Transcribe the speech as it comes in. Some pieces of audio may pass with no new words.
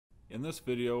In this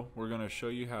video, we're going to show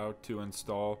you how to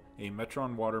install a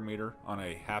Metron water meter on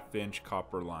a 1/2 inch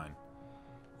copper line.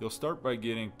 You'll start by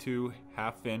getting two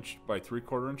 1/2 inch by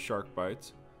 3/4 inch shark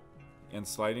bites and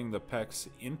sliding the PEX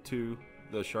into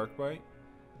the shark bite,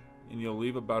 and you'll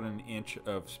leave about an inch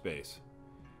of space.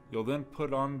 You'll then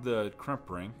put on the crimp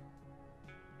ring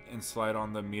and slide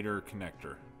on the meter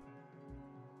connector.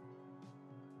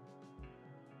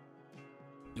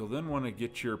 You'll then want to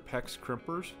get your PEX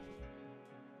crimpers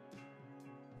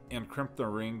and crimp the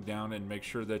ring down and make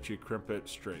sure that you crimp it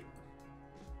straight.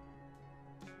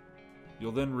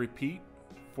 You'll then repeat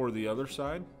for the other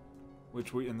side,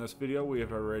 which in this video we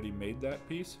have already made that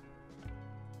piece.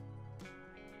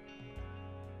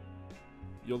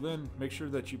 You'll then make sure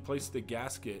that you place the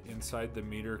gasket inside the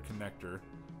meter connector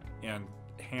and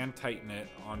hand tighten it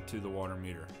onto the water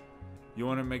meter. You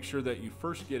want to make sure that you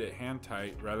first get it hand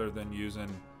tight rather than using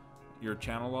your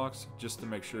channel locks, just to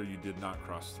make sure you did not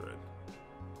cross thread.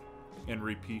 And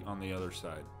repeat on the other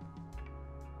side.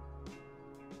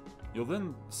 You'll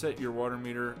then set your water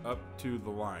meter up to the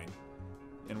line,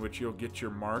 in which you'll get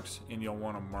your marks and you'll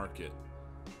want to mark it.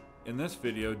 In this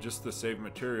video, just to save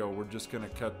material, we're just going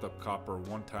to cut the copper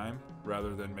one time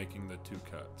rather than making the two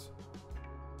cuts.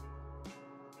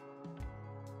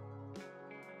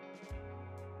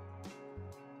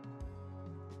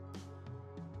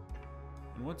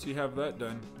 And once you have that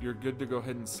done, you're good to go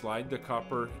ahead and slide the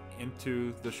copper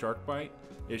into the shark bite.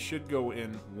 It should go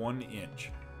in 1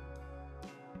 inch.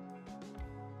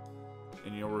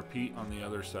 And you'll repeat on the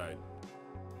other side.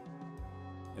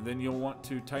 And then you'll want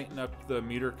to tighten up the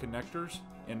meter connectors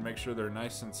and make sure they're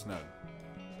nice and snug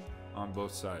on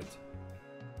both sides.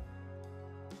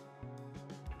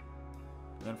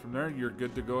 And then from there, you're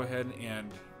good to go ahead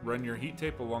and run your heat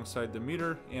tape alongside the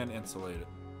meter and insulate it.